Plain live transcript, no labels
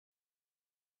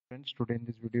Friends, today in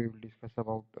this video we will discuss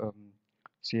about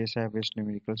CSI based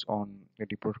numericals on the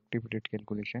reproductive rate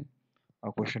calculation,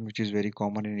 a question which is very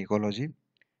common in ecology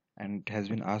and it has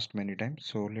been asked many times.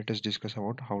 So let us discuss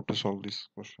about how to solve this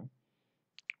question.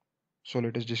 So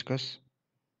let us discuss.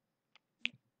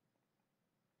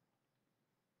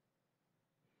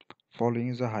 Following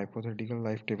is a hypothetical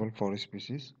life table for a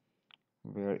species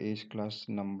where age, class,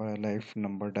 number life,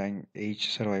 number dying, age,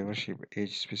 survivorship,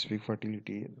 age, specific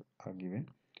fertility are given.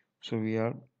 So we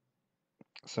are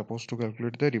supposed to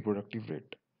calculate the reproductive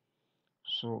rate.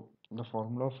 So the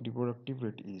formula of reproductive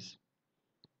rate is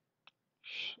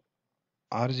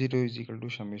R0 is equal to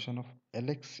summation of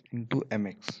Lx into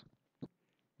Mx,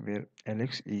 where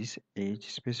Lx is age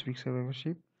specific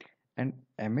survivorship and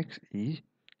Mx is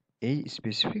age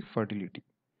specific fertility.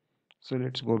 So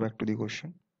let's go back to the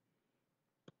question.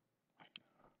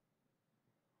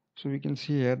 So we can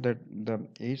see here that the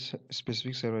age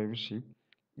specific survivorship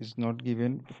is not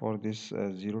given for this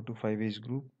 0 to 5 age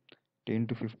group, 10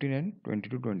 to 15 and 20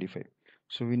 to 25.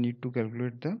 So we need to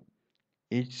calculate the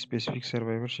age specific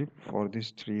survivorship for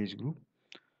this three age group.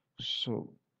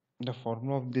 So the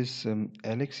formula of this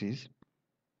Lx is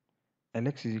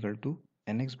equal to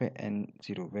nx by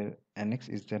n0, where nx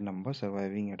is the number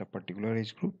surviving at a particular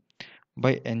age group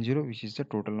by n0, which is the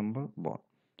total number born.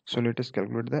 So let us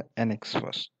calculate the Lx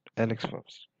first.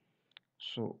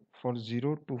 So for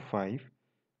 0 to 5,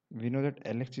 we know that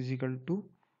Lx is equal to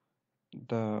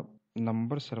the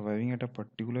number surviving at a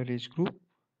particular age group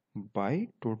by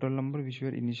total number which were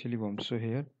initially born. So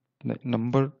here the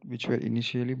number which were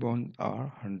initially born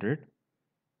are 100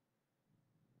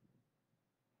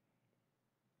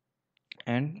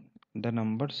 and the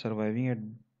number surviving at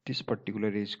this particular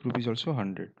age group is also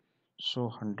 100. So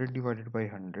 100 divided by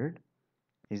 100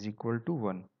 is equal to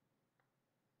 1.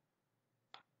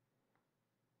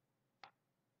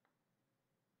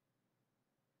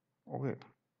 Okay,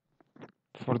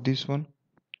 for this one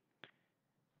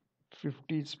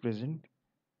 50 is present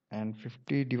and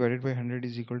 50 divided by 100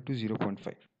 is equal to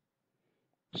 0.5.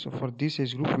 So for this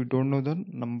age group we don't know the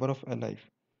number of alive.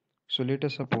 So let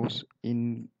us suppose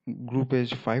in group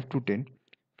age 5 to 10,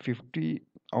 50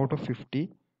 out of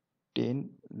 50, 10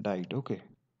 died. Okay,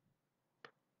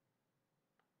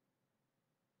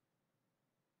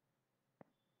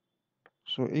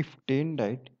 so if 10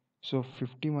 died, so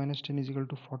 50 minus 10 is equal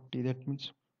to 40. That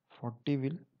means 40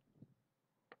 will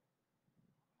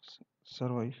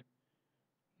survive.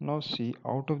 Now see,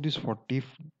 out of this 40, if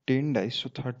 10 dies, so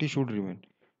 30 should remain.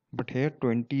 But here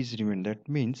 20 is remain. That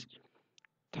means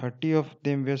 30 of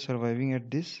them were surviving at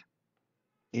this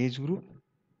age group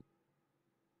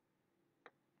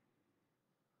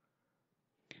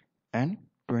and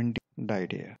 20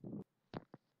 died here.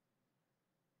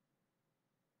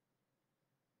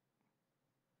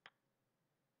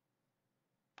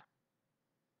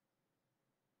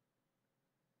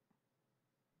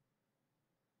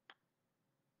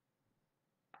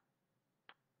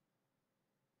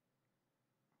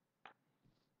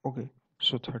 Okay,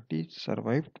 so 30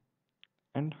 survived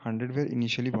and 100 were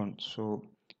initially born. So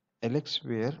Lx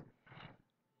were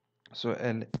so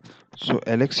L so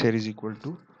Lx here is equal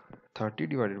to 30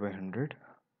 divided by 100.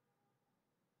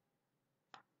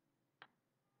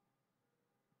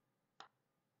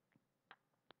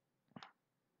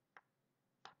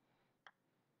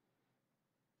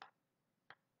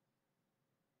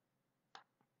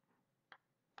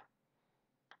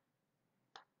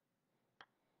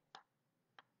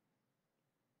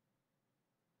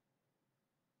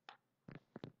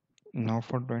 Now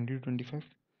for 2025,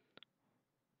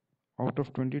 out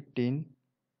of 20, 10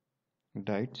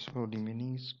 died, so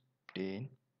remaining is 10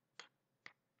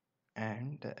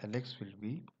 and the Lx will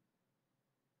be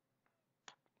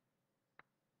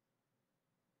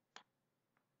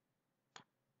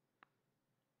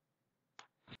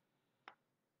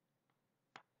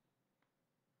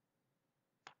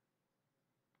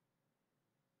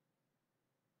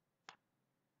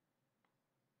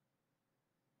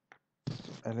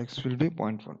Lx will be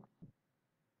 0.1.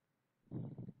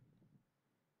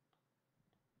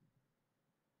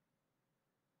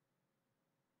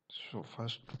 So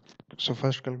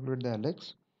first calculate the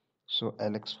Lx. So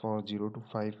Lx for 0 to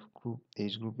 5 group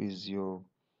age group is 0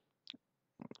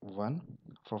 1.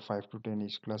 For 5 to 10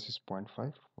 age class is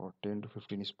 0.5. For 10 to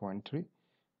 15 is 0.3.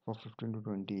 For 15 to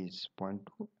 20 is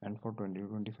 0.2 and for 20 to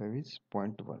 25 is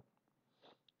 0.1.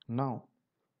 Now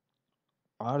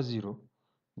R0,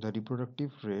 the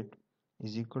reproductive rate,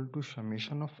 is equal to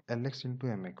summation of Lx into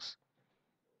Mx.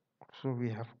 So we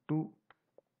have to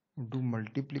do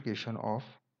multiplication of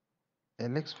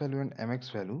Lx value and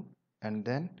Mx value and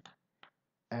then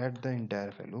add the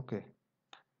entire value. Okay,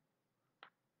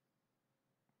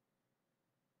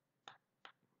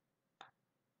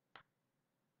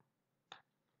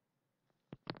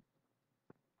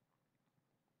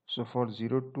 So for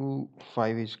 0 to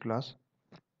 5 age class,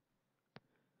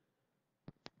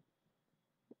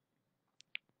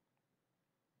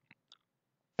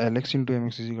 Lx into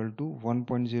mx is equal to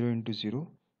 1.0 into 0.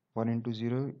 1 into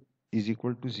 0 is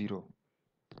equal to 0.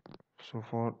 So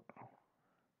for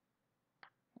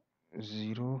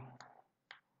 0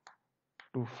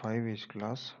 to 5 age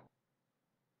class,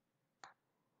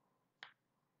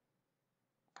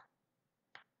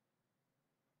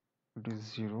 it is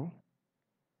 0.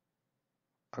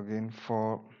 Again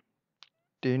for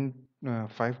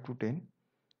 5 to 10,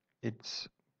 it's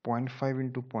 0.5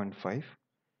 into 0.5,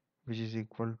 which is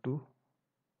equal to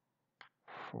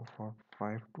for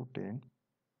 5 to 10,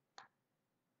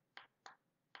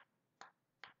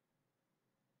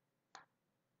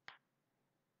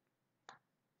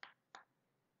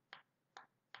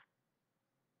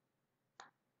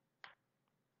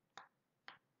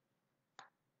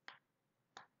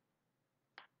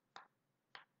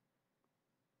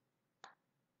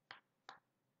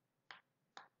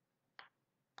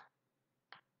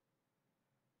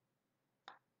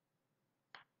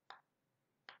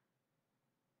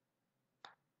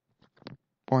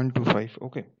 0.25.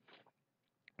 Okay.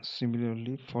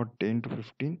 Similarly for 10 to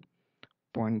 15,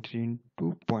 0.3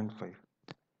 into 0.5.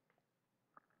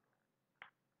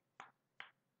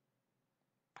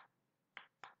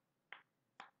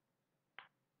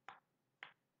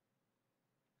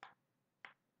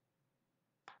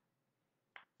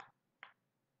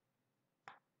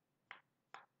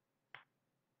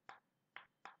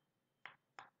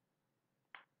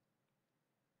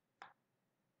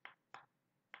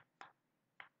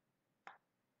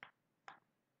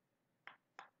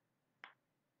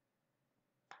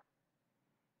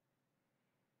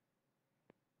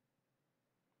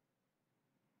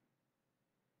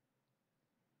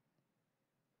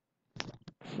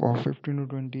 For 15 to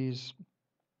 20 is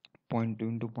 0.2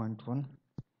 into 0.1.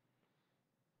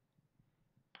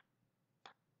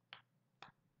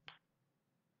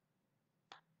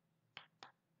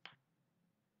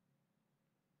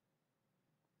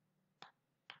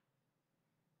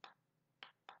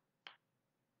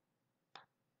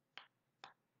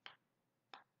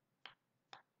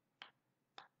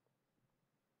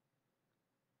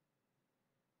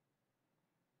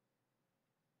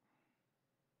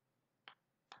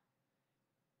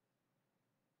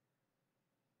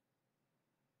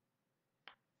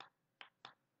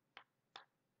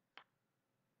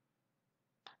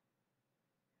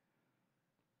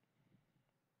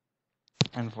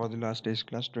 And for the last age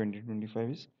class 2025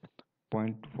 is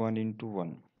 0.1 into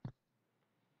 1.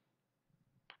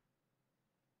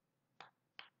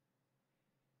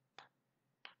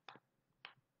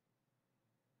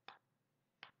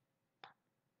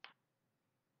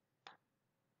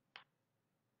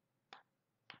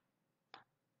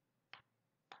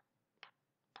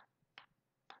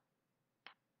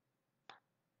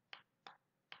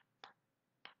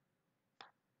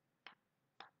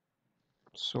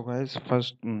 So guys,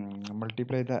 first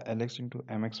multiply the Lx into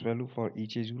mx value for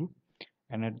each age group,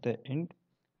 and at the end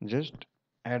just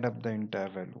add up the entire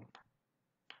value.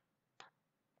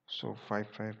 So 5,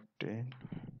 5, 10,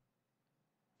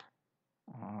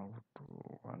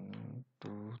 1,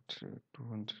 2, 3, 2,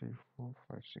 1, 3, 4,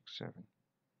 5, 6, 7.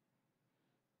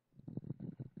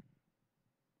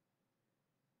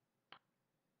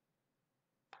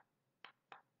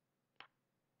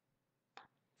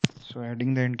 So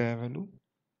adding the entire value,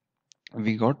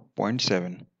 we got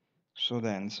 0.7. So the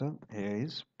answer here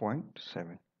is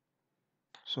 0.7.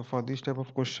 So for this type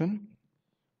of question,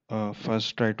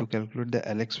 first try to calculate the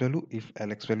Lx value. If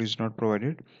Lx value is not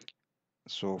provided,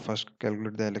 so first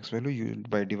calculate the Lx value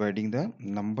by dividing the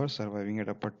number surviving at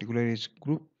a particular age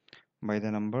group by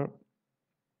the number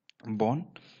born,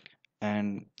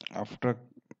 and after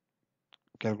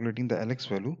calculating the Lx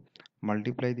value,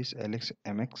 multiply this Lx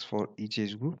mx for each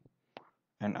age group,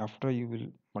 and after you will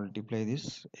multiply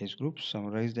this age group,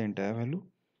 summarize the entire value.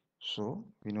 So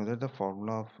we know that the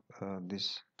formula of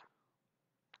this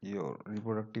your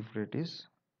reproductive rate is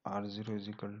R0 is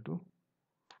equal to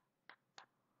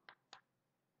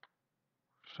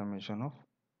summation of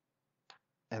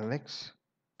Lx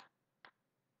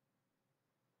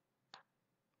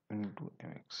into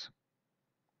mx.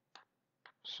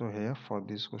 So here for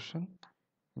this question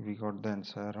we got the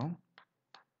answer around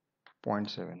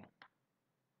 0.7.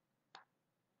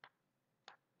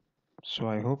 So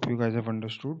I hope you guys have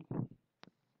understood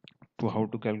to how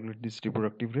to calculate this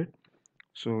reproductive rate.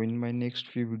 So in my next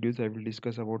few videos I will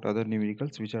discuss about other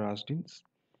numericals which are asked in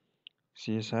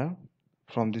CSIR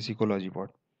from this ecology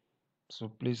part. So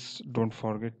please don't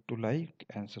forget to like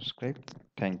and subscribe.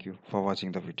 Thank you for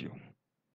watching the video.